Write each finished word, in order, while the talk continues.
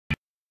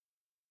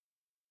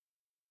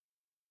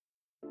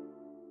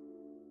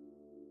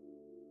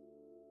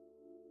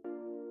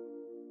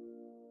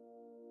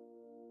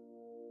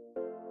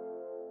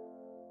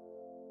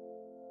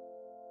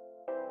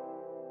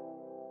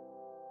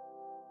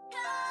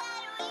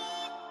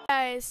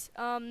Guys,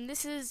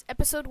 this is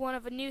episode 1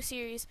 of a new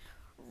series,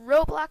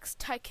 Roblox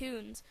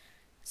Tycoons.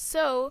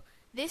 So,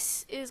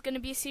 this is going to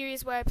be a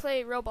series where I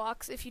play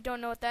Roblox. If you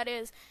don't know what that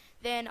is,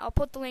 then I'll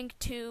put the link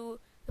to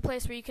the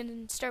place where you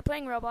can start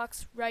playing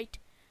Roblox right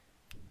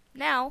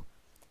now.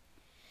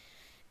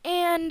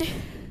 And,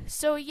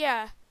 so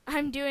yeah,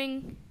 I'm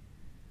doing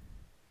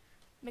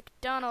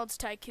McDonald's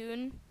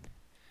Tycoon.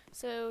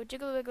 So,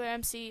 Jiggly Wiggler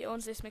MC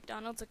owns this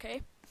McDonald's,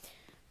 okay?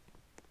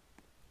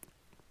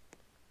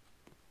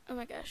 Oh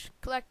my gosh,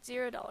 collect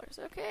 $0.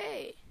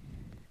 Okay.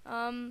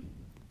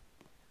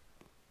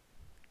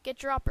 Get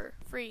dropper,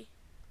 free.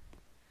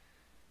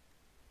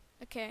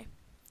 Okay.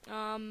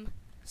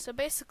 So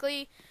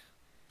basically,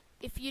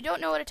 if you don't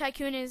know what a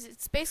tycoon is,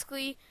 it's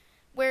basically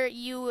where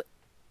you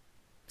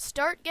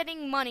start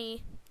getting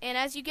money, and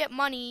as you get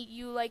money,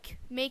 you like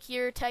make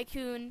your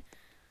tycoon,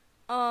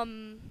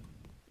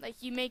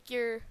 like you make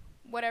your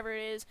whatever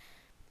it is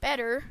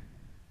better,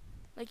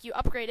 like you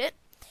upgrade it,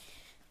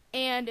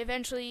 and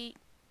eventually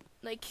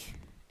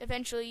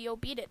you'll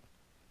beat it,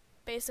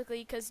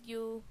 basically, because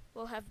you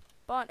will have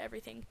bought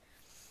everything.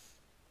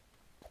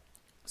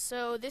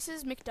 So this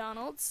is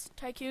McDonald's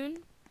Tycoon.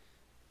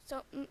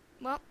 So,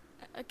 well,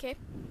 okay.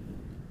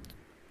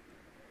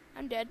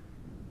 I'm dead.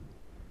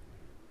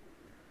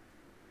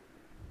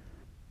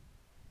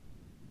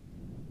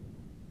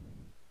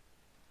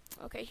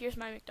 Okay, here's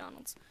my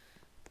McDonald's.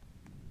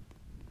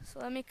 So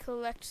let me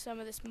collect some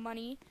of this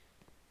money.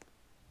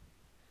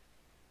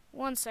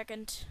 1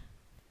 second.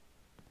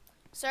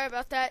 Sorry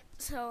about that.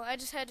 So I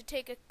just had to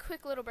take a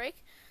quick little break.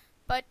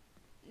 But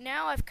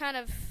now I've kind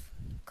of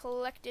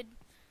collected,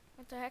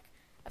 what the heck?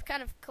 I've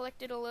kind of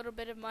collected a little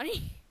bit of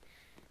money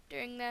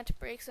during that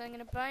break. So I'm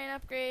going to buy an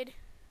upgrade.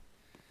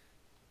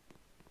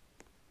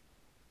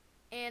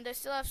 And I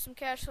still have some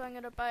cash, so I'm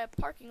going to buy a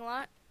parking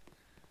lot.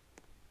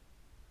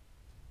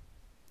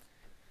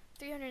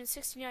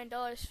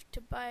 $369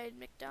 to buy a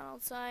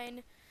McDonald's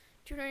sign.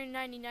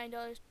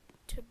 $299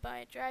 to buy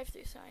a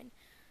drive-thru sign.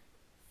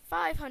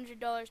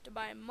 $500 to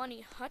buy a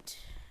money hut.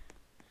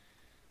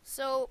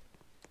 So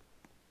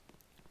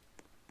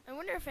I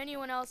wonder if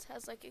anyone else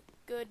has like a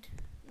good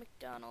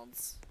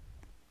McDonald's,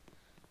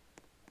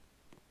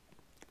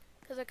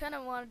 because I kind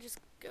of want to just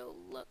go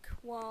look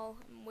while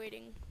I'm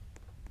waiting.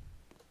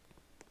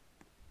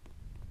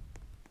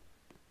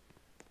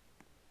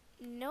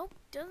 Nope,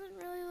 doesn't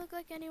really look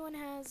like anyone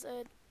has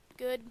a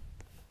good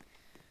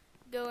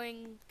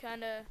going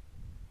kind of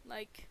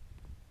like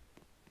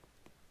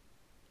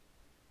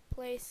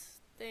place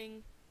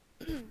thing.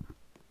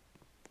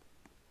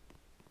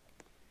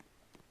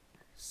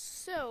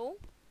 So,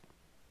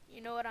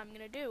 you know what I'm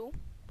gonna do?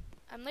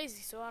 I'm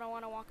lazy, so I don't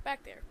want to walk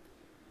back there.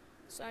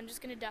 So I'm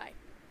just gonna die.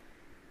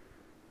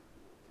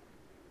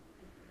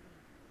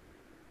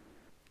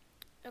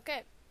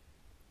 Okay.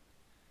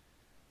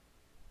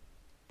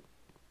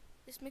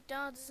 This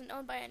McDonald's isn't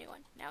owned by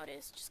anyone. Now it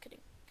is. Just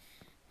kidding.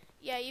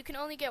 Yeah, you can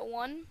only get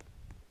one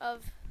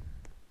of,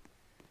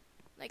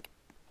 like,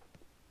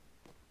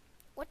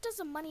 what does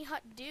a money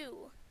hut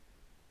do?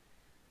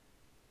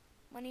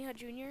 Money Hut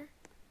Jr.?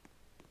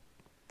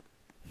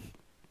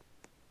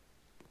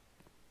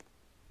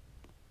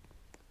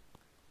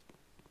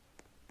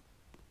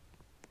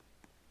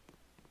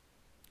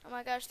 Oh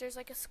my gosh, there's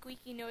like a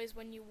squeaky noise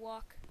when you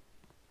walk.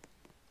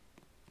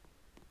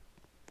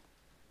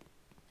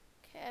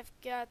 Okay, I've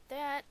got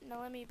that. Now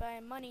let me buy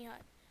a money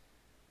hut.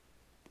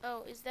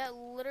 Oh, is that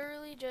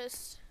literally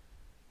just...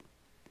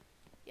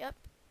 Yep,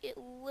 it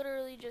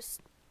literally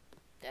just...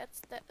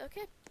 That's that.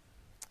 Okay.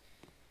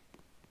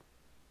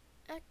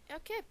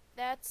 Okay,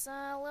 that's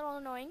a little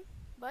annoying,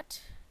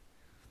 but...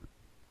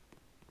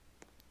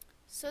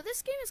 So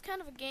this game is kind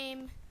of a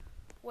game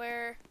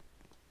where,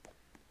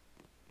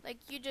 like,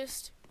 you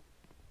just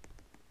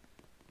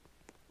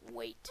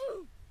wait.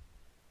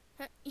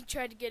 He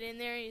tried to get in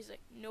there, and he's like,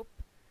 nope.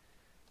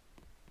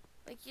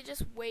 Like, you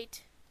just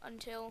wait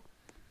until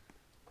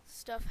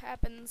stuff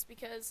happens,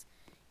 because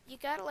you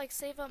gotta, like,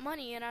 save up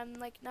money, and I'm,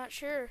 like, not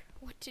sure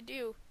what to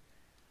do.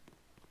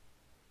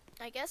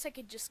 I guess I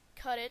could just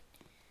cut it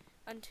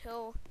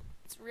until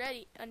it's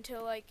ready,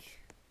 until, like,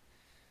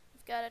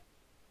 I've got a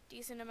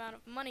decent amount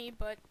of money,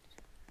 but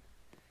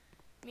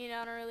I mean,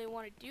 I don't really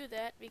want to do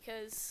that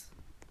because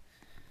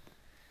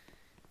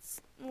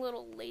it's a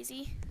little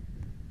lazy.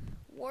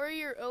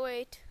 Warrior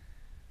 08.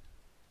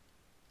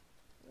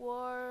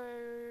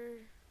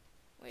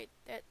 Wait,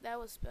 that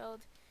was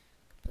spelled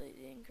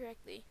completely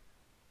incorrectly.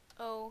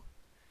 08.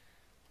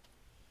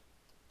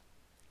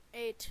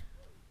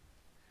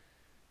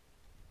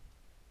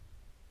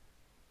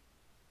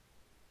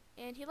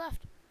 And he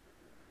left.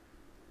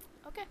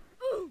 Okay.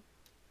 Ooh.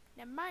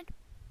 Never mind.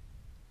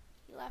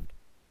 He left.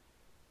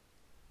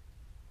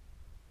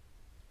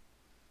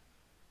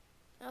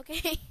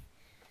 Okay.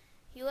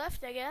 He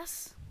left, I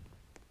guess.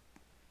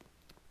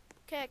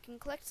 Okay, I can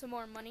collect some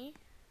more money.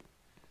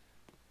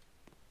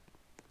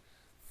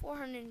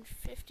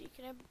 450.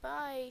 Can I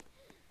buy...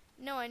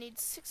 No, I need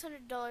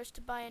 $600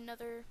 to buy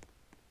another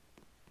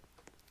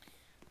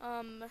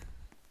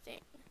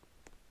thing.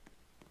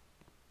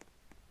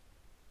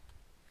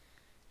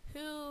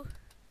 Who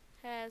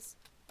has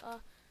a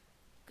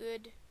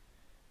good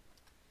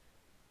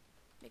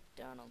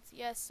McDonald's?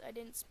 Yes, I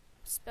didn't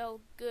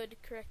spell good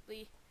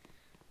correctly,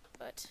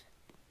 but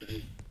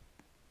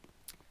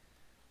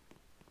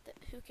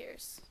who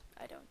cares?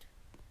 I don't.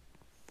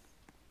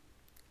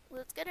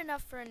 Let's get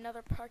enough for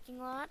another parking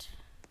lot.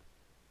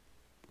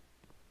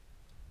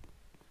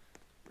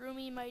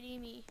 Roomy mighty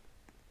me.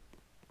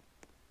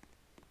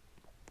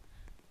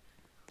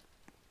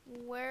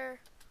 Where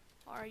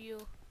are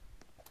you?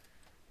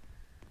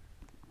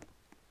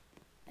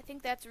 I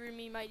think that's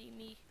Roomy mighty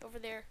me over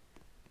there.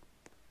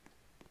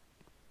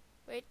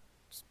 Wait,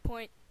 just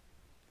point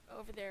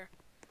over there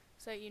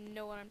so you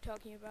know what I'm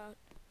talking about.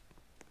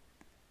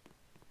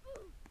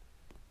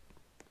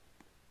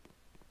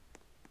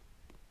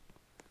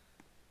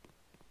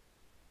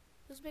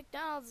 Whose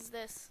McDonald's is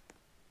this?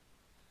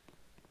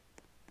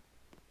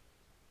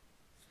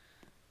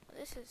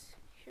 This is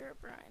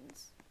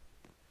Herobrine's.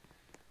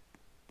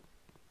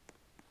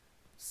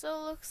 So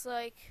looks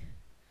like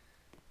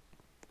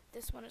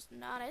this one is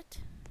not it.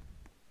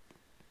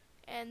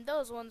 And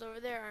those ones over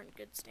there aren't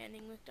good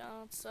standing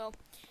McDonald's. So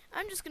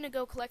I'm just gonna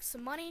go collect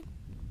some money.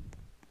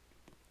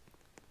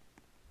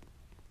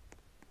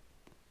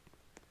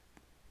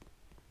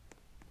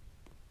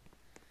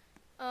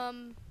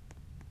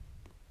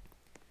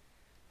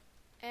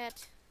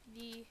 At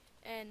the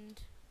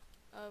end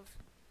of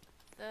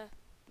the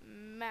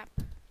map.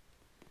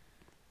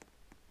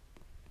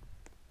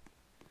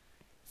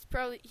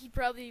 He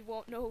probably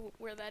won't know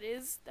where that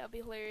is. That'd be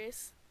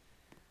hilarious.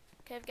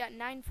 Okay, I've got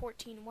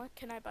 914. What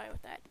can I buy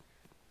with that?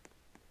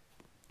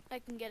 I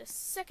can get a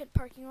second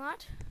parking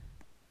lot.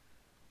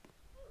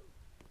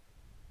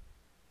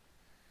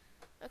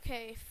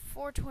 Okay,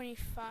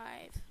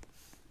 425.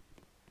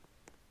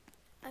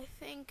 I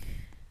think.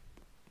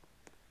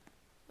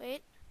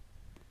 Wait.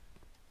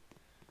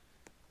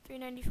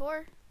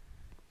 394.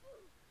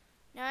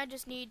 Now I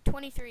just need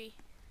 23.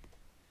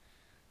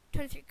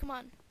 23, come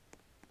on.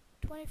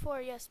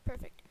 24, yes,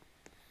 perfect.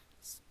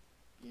 It's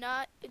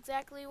not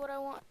exactly what I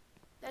want.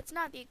 That's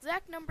not the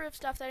exact number of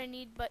stuff that I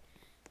need, but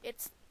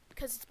it's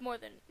because it's more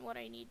than what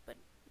I need, but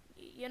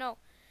you know.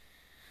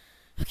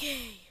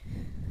 Okay.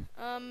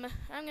 I'm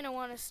gonna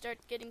want to start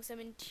getting some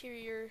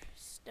interior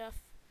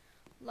stuff,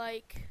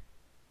 like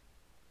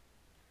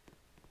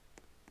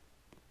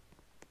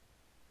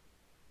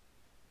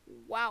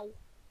wow,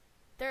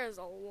 there's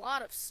a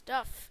lot of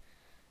stuff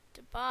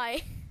to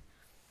buy.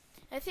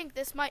 I think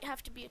this might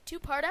have to be a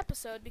 2-part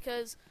episode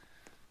because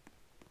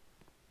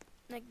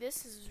like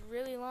this is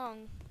really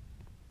long.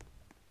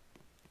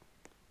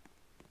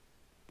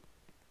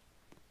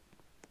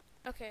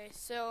 Okay,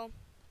 so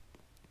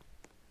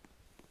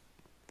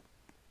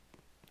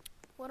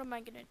what am I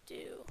gonna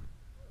do?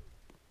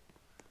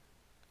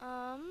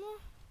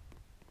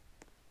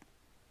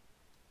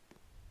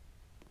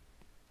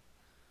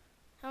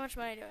 How much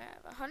money do I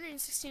have?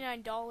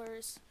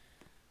 $169.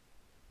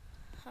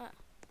 Huh.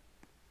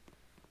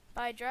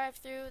 By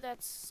drive-through,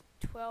 that's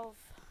 $1,200.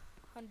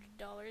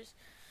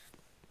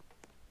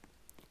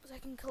 So I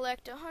can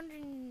collect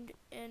 100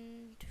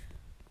 and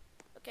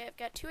okay, I've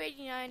got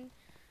 289.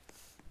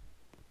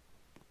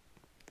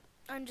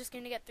 I'm just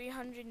gonna get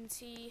 300 and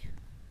see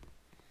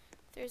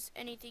if there's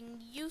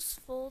anything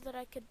useful that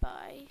I could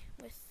buy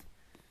with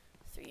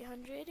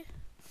 300.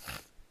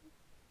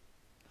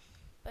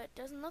 But it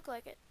doesn't look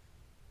like it.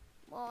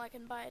 Well, I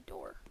can buy a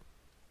door.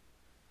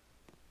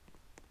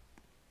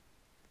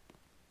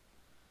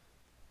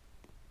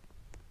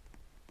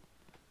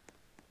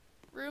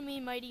 Roomy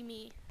mighty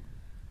me.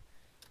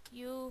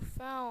 You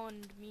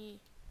found me.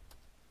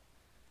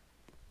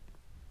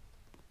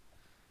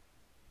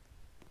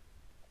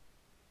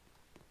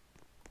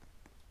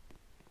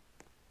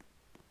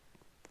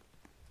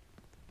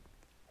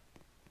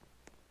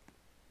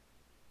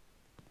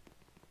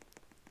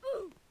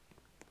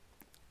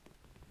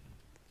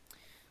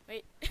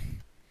 Wait.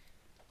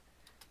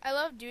 I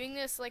love doing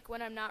this like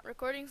when I'm not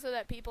recording so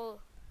that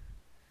people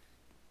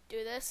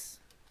do this.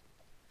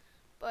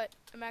 But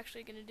I'm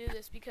actually going to do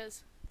this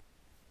because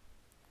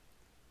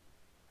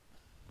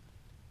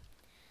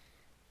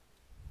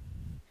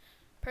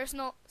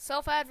personal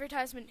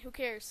self-advertisement, who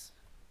cares?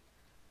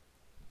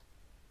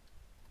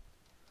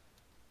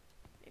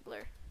 Big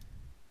blur.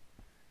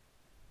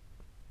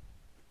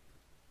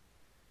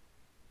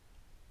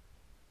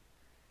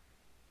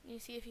 You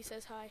see if he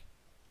says hi.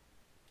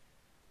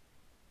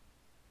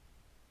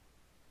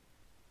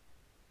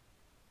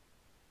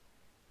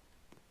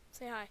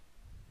 Say hi.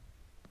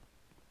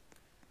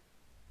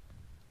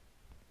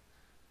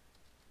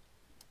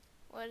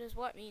 What does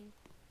what mean?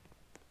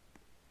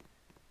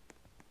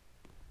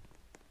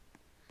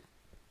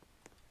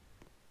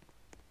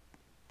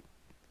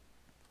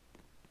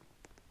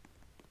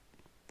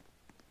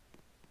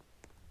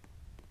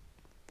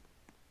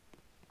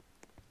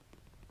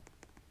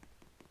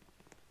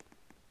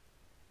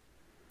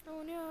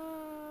 Oh no!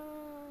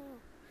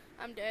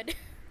 I'm dead.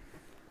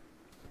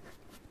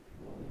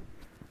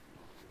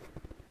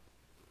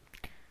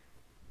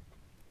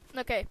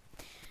 Okay,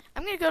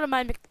 I'm gonna go to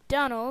my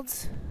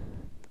McDonald's.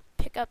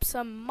 pick up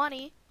some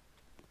money.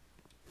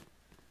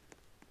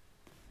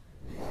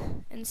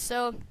 And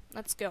so,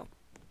 let's go.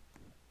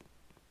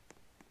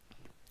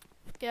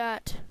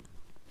 Got...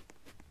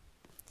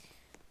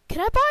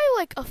 Can I buy,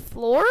 like, a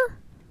floor?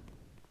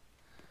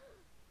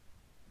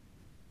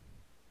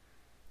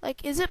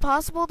 Like, is it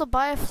possible to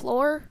buy a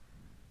floor?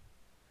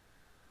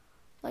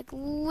 Like,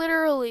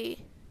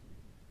 literally.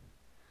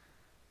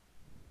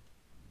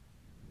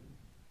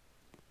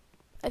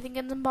 I think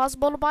it's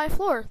impossible to buy a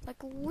floor.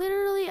 Like,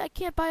 literally, I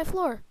can't buy a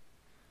floor.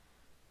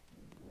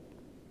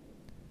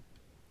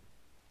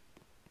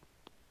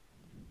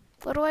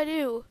 What do I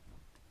do?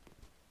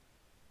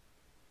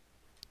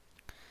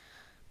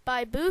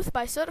 Buy booth,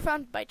 buy soda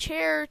fountain, buy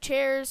chair,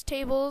 chairs,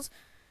 tables,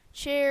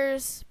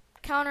 chairs,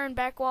 counter and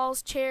back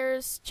walls,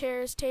 chairs,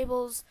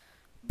 tables,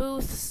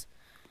 booths,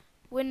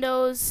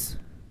 windows.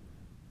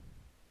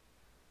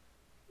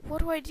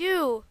 What do I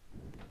do?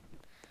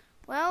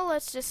 Well,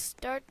 let's just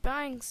start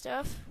buying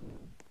stuff.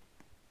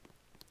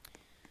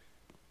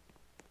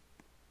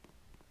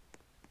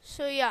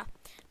 So yeah,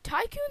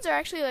 tycoons are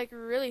actually like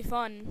really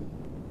fun.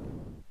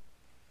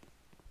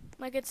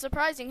 Like, it's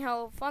surprising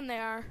how fun they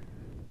are.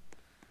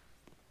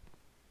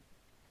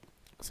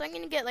 So I'm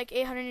gonna get like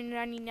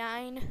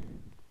 899.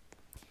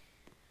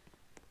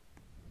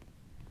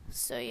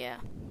 So yeah,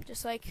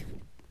 just like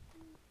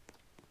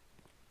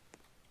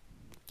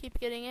keep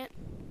getting it.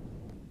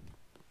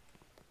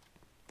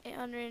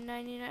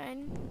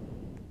 899.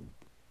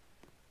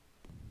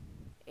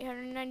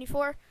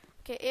 894.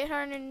 Okay,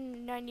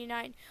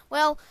 899.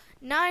 Well,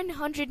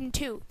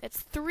 902. That's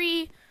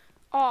 3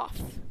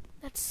 off.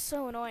 That's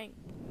so annoying.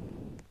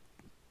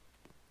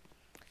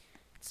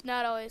 It's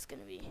not always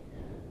gonna be.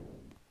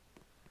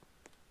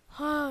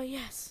 Oh,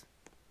 yes.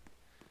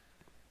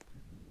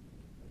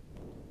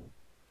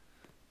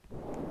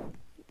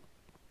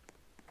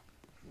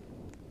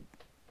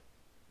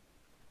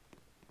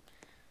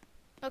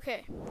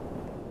 Okay.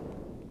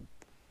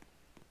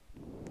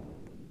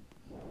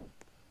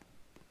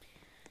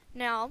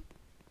 Now,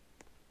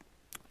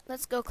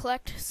 let's go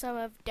collect some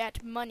of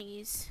that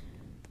monies.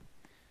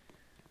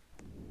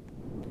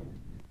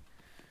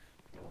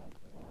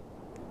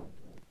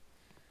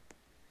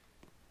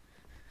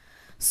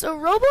 So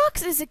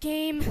Roblox is a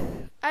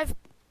game I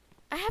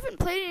haven't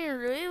played it in a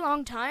really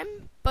long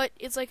time, but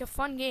it's like a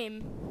fun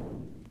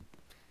game.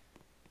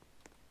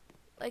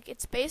 Like,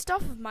 it's based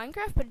off of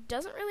Minecraft, but it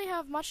doesn't really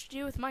have much to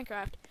do with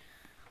Minecraft.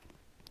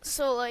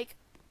 So like,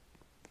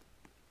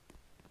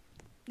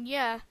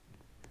 yeah.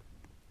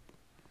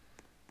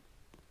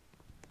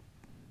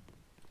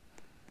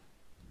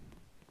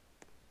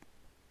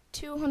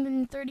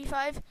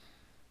 $235.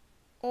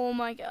 Oh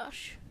my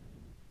gosh.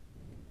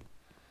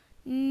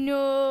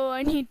 No,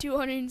 I need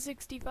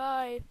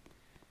 265.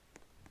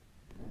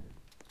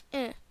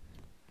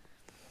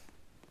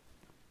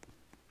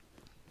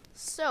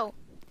 So,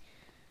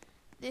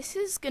 this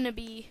is gonna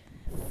be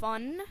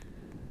fun.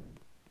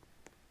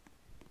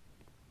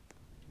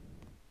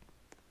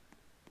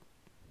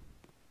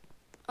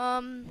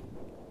 Yeah.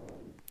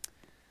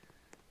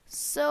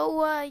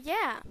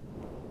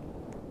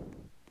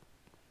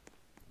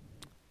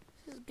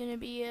 This is gonna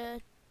be a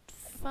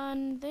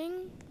fun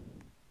thing.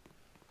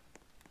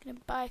 Gonna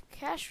buy a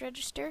cash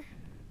register.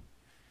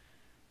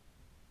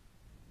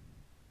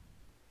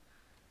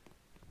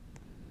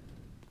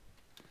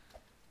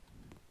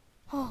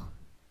 Oh,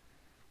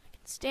 I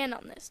can stand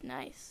on this.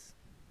 Nice.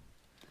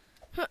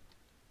 Huh.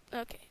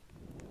 Okay.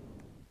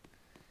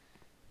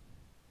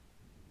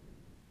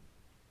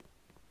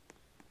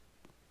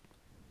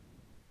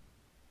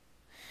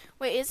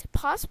 Wait, is it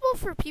possible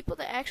for people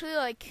to actually,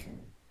 like...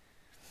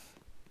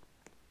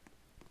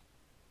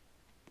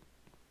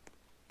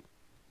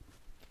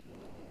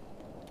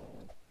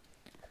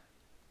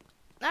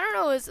 I don't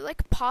know, is it,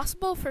 like,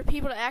 possible for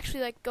people to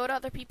actually, like, go to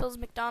other people's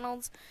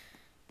McDonald's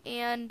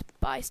and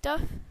buy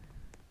stuff?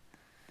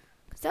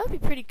 Because that would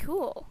be pretty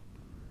cool.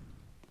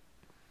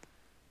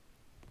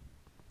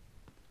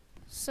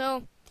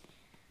 So,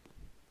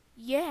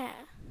 yeah.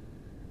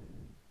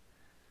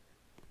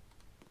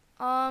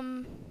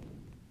 I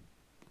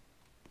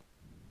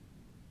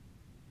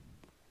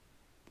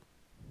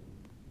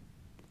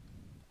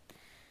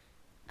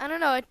don't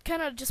know, I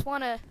kind of just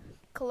want to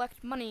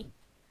collect money.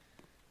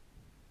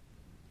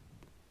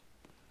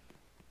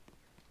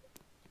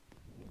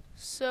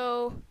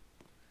 So,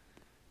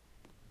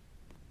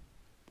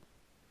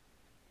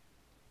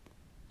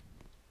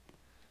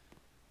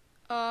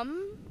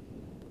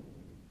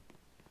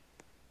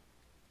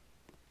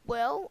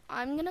 well,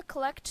 I'm gonna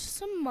collect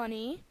some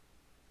money,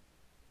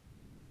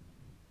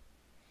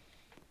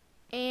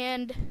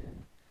 and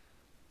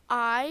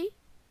I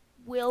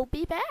will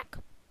be back.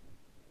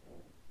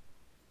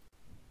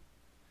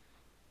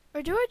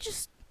 Or do I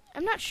just,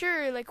 I'm not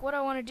sure, like, what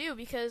I want to do,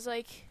 because,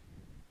 like,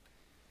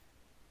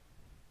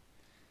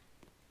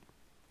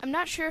 I'm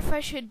not sure if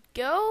I should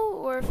go,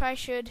 or if I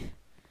should,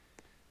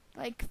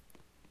 like,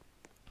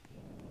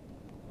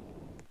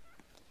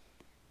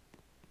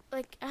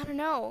 I don't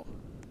know.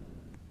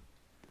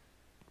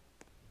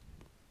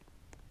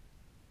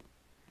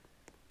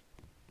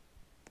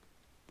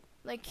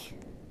 like,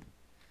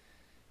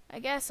 I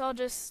guess I'll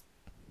just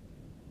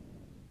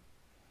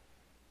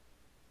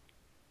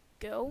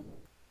go.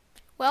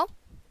 Well,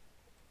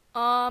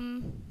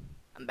 I'm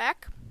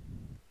back,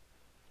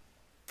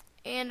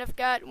 and I've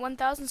got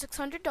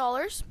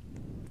 $1,600.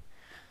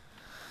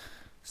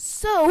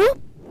 So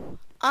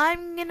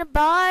I'm gonna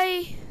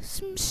buy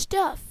some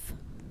stuff.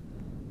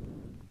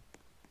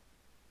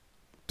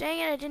 Dang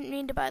it, I didn't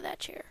mean to buy that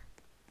chair.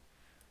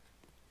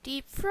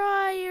 Deep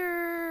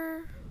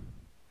fryer.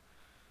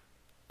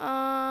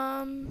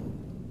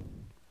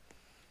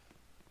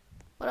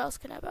 What else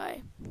can I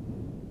buy?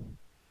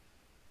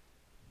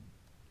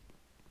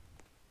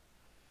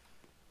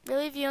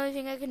 Really, the only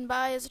thing I can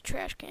buy is a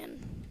trash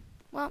can.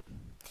 Well,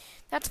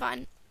 that's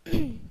fine.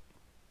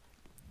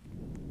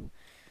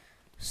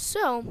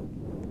 So,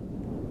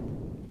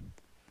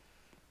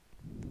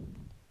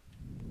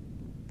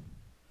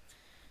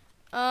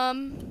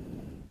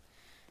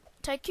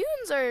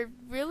 Tycoons are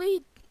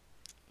really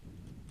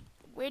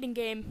waiting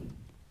game.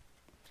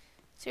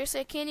 Seriously,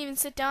 I can't even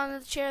sit down in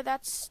the chair.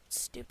 That's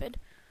stupid.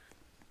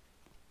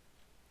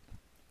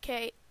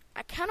 Okay,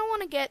 I kind of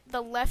want to get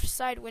the left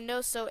side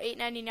window, so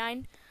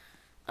 $8.99.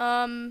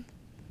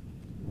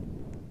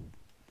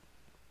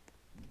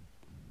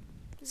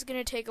 This is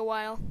gonna take a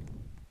while.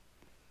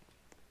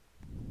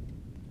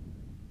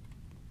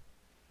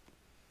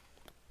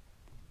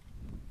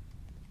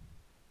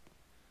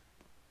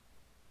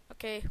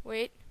 Okay,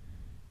 wait.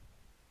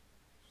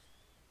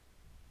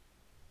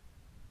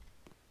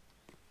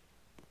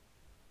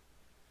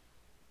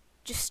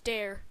 Just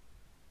stare.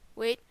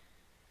 Wait.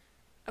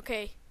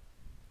 Okay.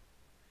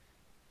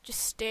 Just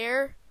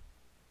stare.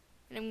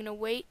 And I'm gonna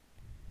wait.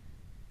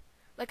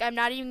 Like, I'm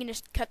not even gonna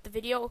cut the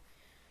video.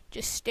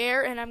 Just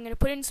stare, and I'm gonna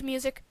put in some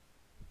music.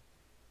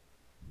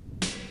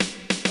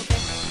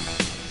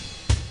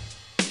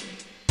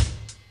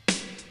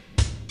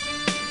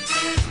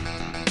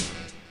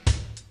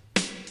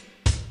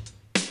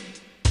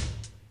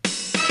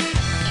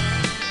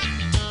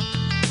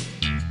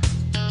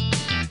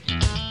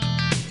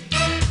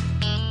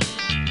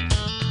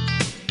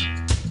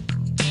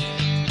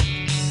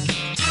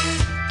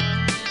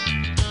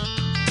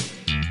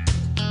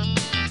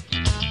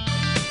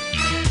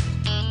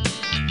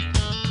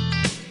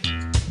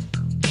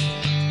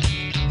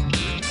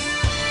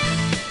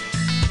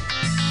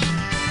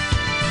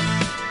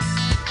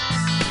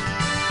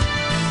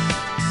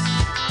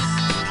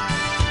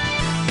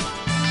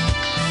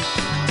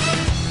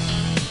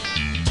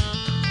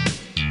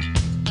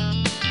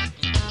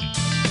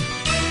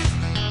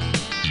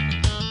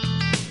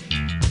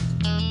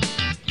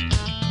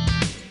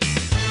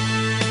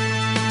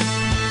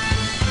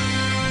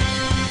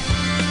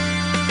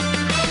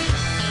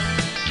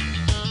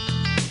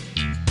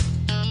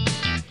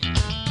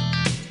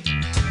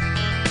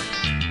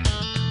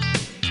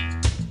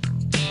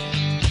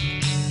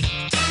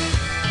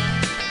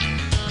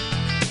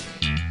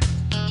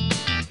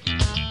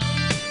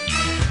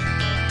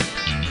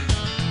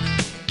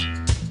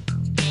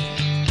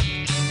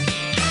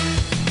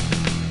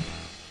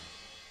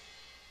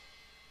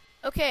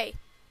 Okay,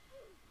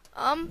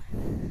 I'm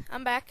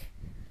back.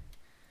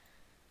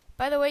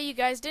 By the way, you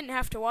guys didn't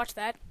have to watch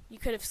that. You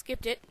could have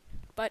skipped it,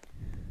 but,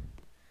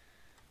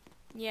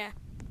 yeah.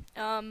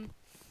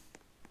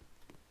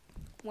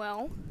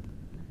 Well,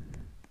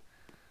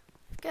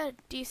 I've got a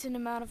decent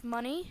amount of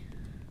money,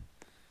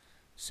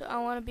 so I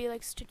want to be,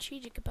 like,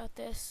 strategic about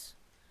this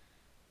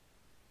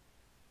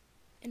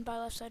and buy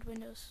left side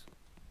windows.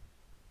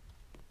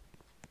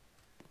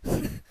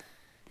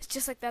 It's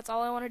just like that's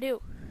all I want to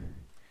do.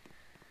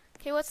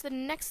 Okay, what's the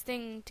next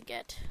thing to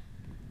get?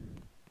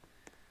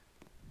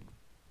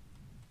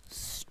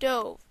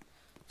 Stove.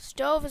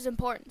 Stove is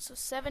important. So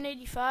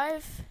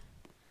 $7.85.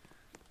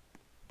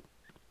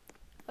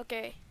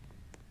 Okay.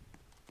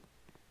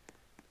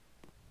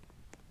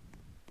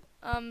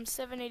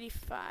 $7.85.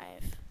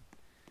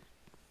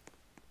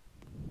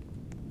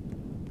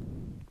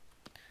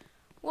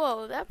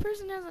 Whoa, that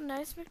person has a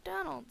nice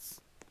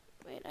McDonald's.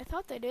 Wait, I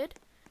thought they did.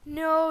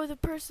 No, the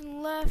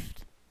person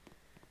left.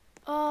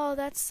 Oh,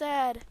 that's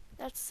sad.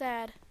 That's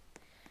sad.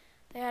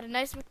 They had a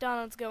nice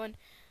McDonald's going.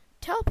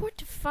 Teleport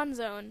to fun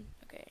zone.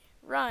 Okay.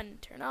 Run.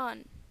 Turn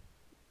on.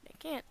 I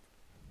can't.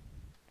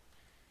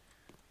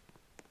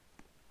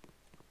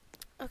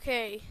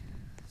 Okay.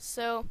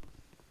 So.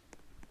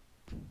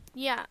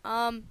 Yeah.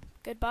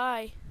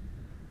 Goodbye.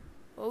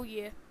 Oh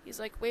yeah. He's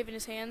like waving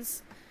his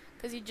hands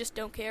because he just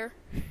don't care.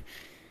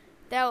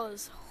 That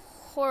was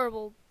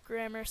horrible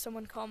grammar.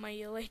 Someone called my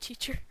ELA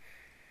teacher.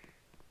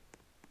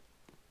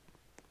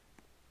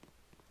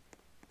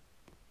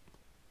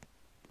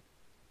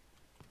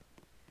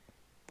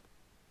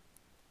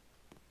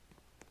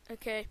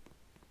 Okay.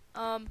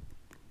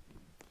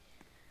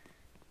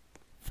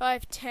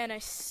 510. I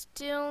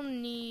still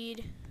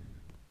need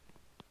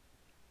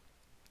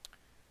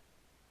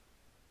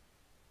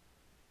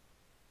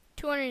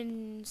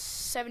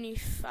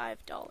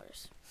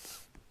 $275.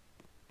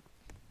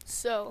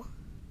 So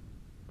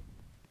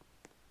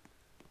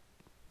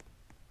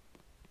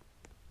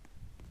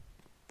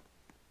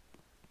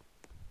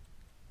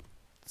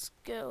Let's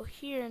go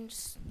here and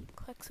just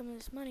collect some of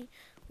this money.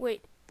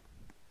 Wait,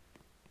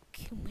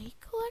 can we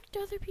collect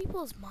other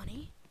people's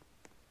money?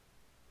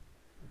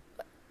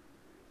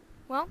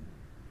 Well,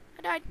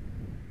 I died.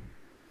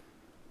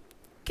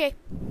 Okay,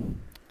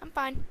 I'm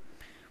fine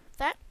with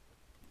that.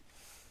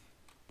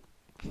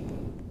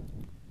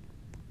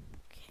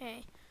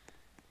 Okay,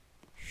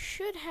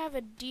 should have a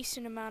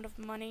decent amount of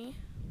money.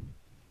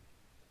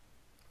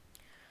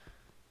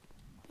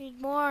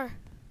 Need more.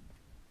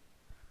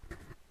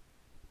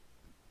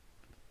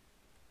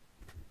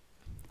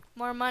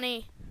 More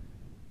money.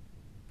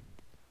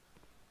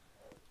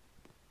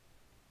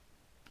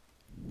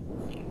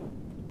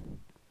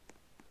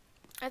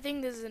 I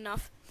think this is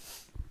enough.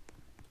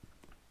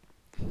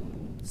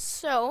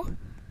 So,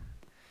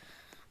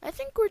 I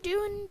think we're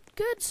doing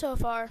good so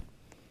far.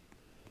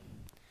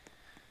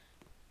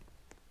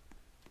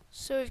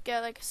 So we've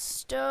got like a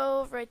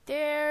stove right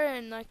there,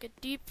 and like a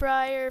deep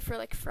fryer for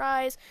like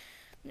fries,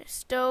 and a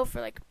stove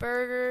for like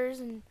burgers,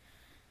 and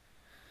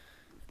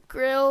a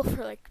grill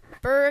for like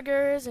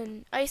burgers,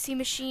 and icy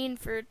machine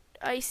for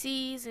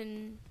ices,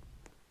 and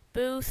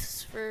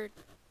booths for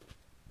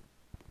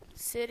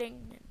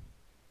sitting and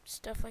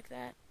stuff like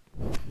that.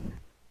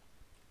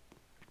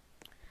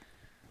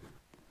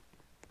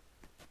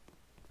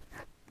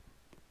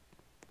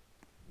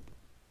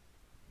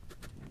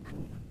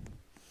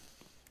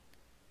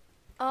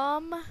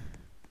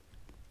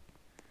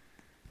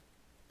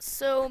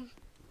 So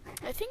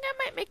I think I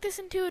might make this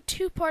into a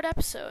 2-part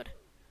episode.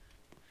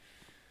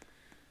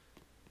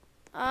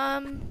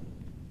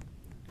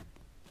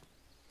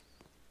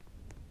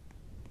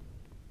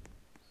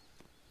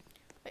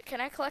 Wait, can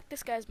I collect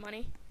this guy's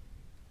money?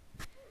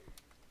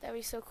 That'd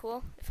be so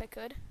cool if I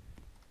could.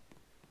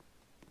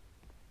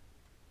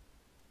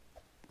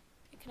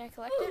 Can I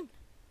collect it?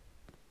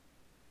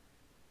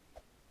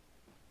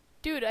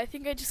 Dude, I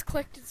think I just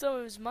collected some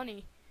of his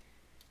money.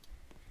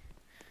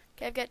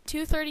 Okay, I've got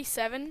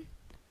 237.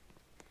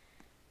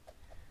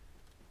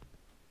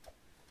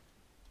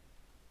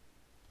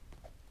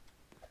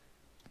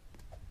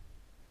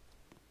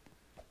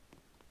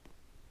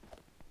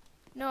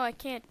 No, I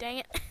can't, dang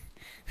it.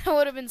 That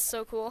would have been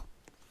so cool.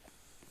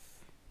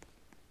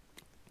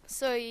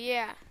 So,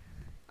 yeah.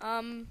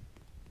 Let's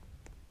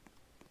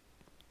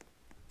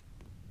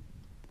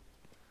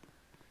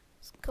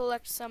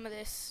collect some of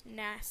this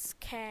nice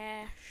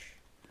cash.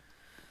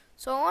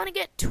 So I want to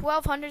get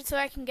 1,200 so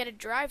I can get a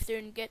drive-thru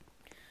and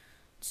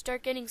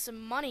start getting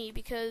some money,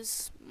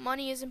 because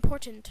money is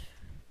important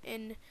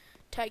in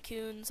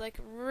Tycoons, like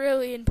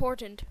really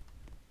important.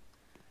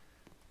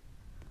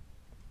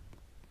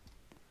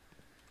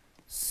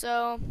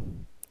 So,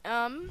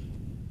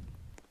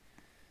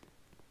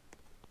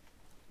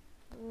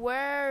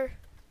 where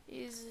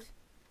is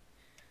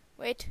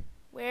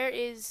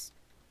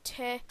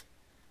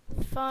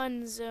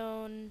Fun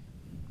Zone?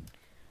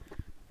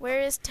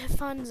 Where is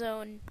Fun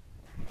Zone?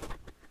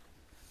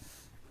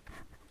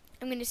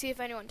 I'm going to see if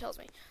anyone tells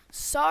me.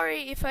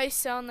 Sorry if I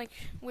sound like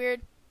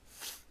weird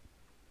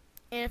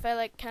and if I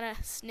like kind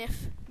of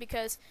sniff,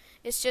 because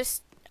it's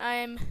just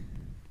I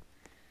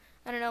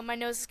don't know, my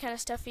nose is kind of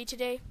stuffy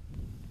today.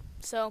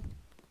 So,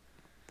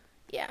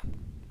 yeah.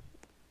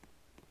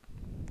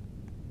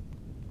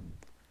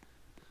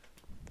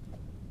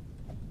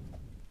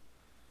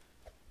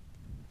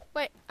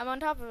 Wait, I'm on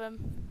top of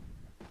him.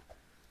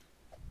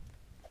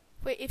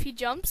 Wait, if he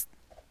jumps,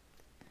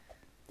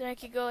 then I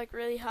could go like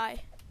really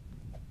high.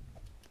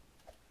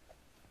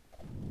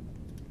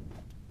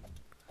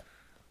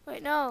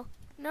 Wait, no,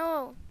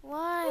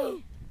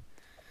 why?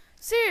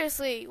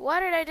 Seriously, why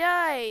did I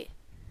die?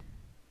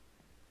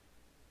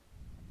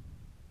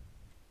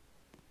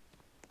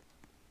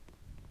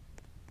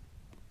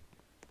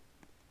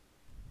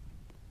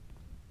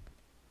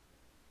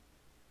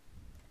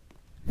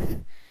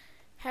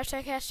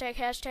 Hashtag.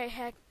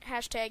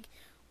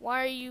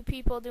 Why are you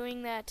people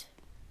doing that?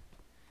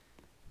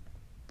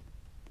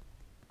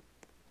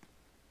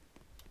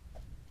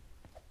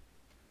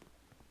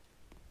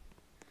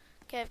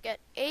 Okay, I've got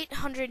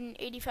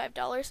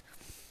 $885.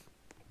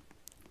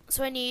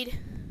 So I need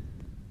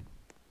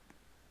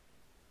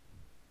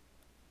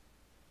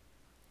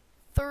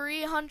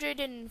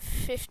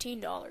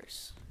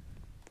 $315.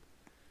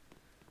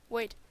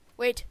 Wait.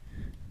 It's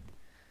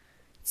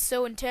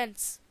so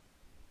intense.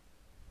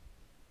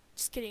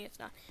 Just kidding, it's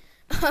not.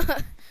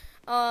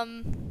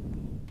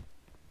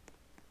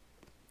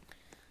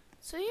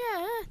 So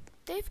yeah,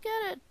 they've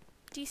got a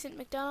decent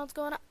McDonald's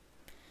going on.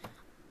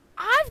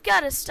 I've got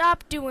to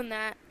stop doing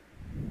that.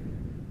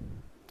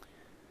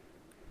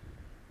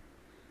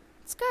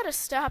 It's got to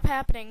stop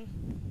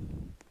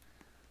happening.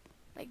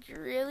 Like,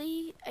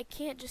 really? I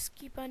can't just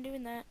keep on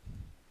doing that.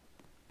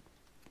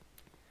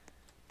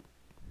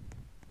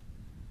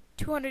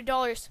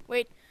 $200.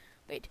 Wait.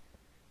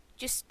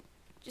 Just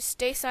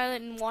stay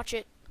silent and watch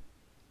it.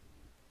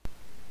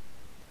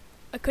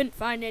 I couldn't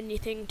find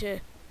anything to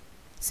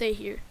say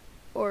here,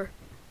 or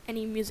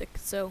any music,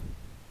 so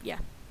yeah.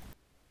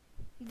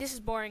 This is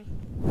boring.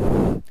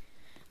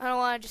 I don't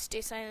want to just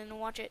stay silent and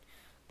watch it.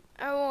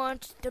 I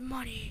want the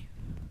money.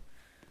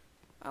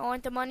 I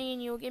want the money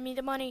and you'll give me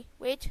the money.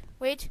 Wait,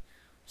 wait.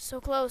 So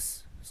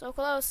close. So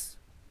close.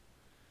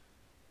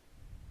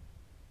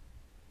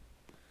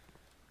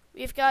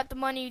 We've got the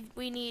money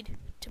we need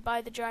to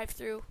buy the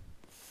drive-thru.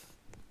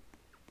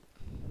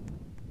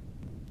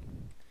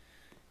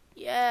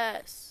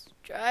 Yes.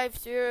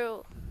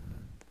 Drive-thru.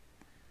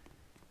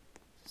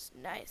 It's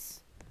nice.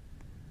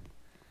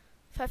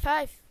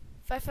 5-5.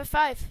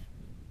 5-5-5.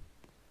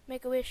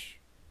 Make a wish.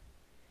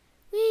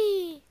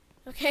 Whee!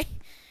 Okay.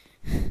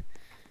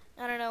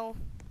 I don't know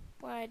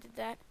why I did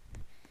that.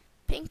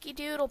 Pinky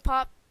Doodle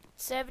Pop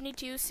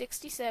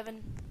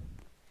 7267.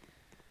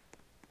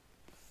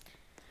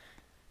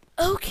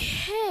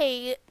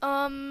 Okay,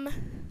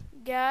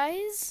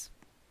 guys,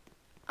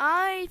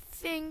 I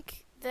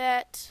think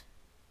that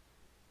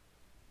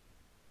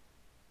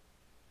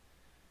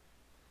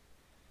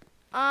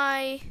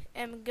I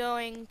am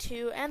going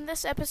to end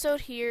this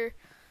episode here.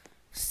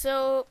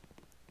 So,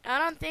 I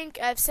don't think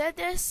I've said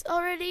this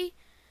already,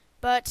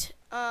 but,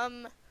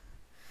 I'm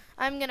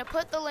gonna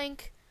put the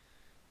link.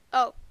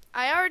 Oh,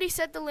 I already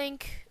said the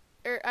link,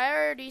 or I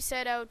already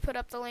said I would put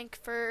up the link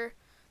for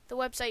the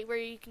website where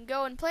you can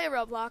go and play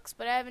Roblox,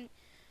 but I haven't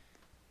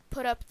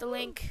put up the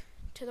link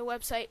to the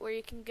website where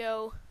you can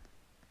go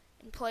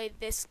and play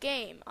this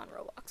game on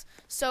Roblox.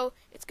 So,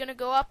 it's gonna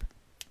go up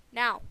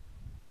now.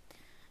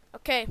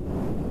 Okay.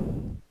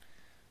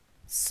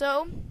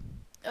 So,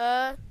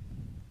 yeah.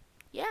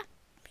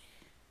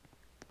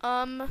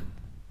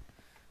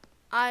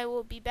 I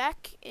will be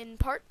back in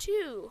part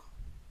 2.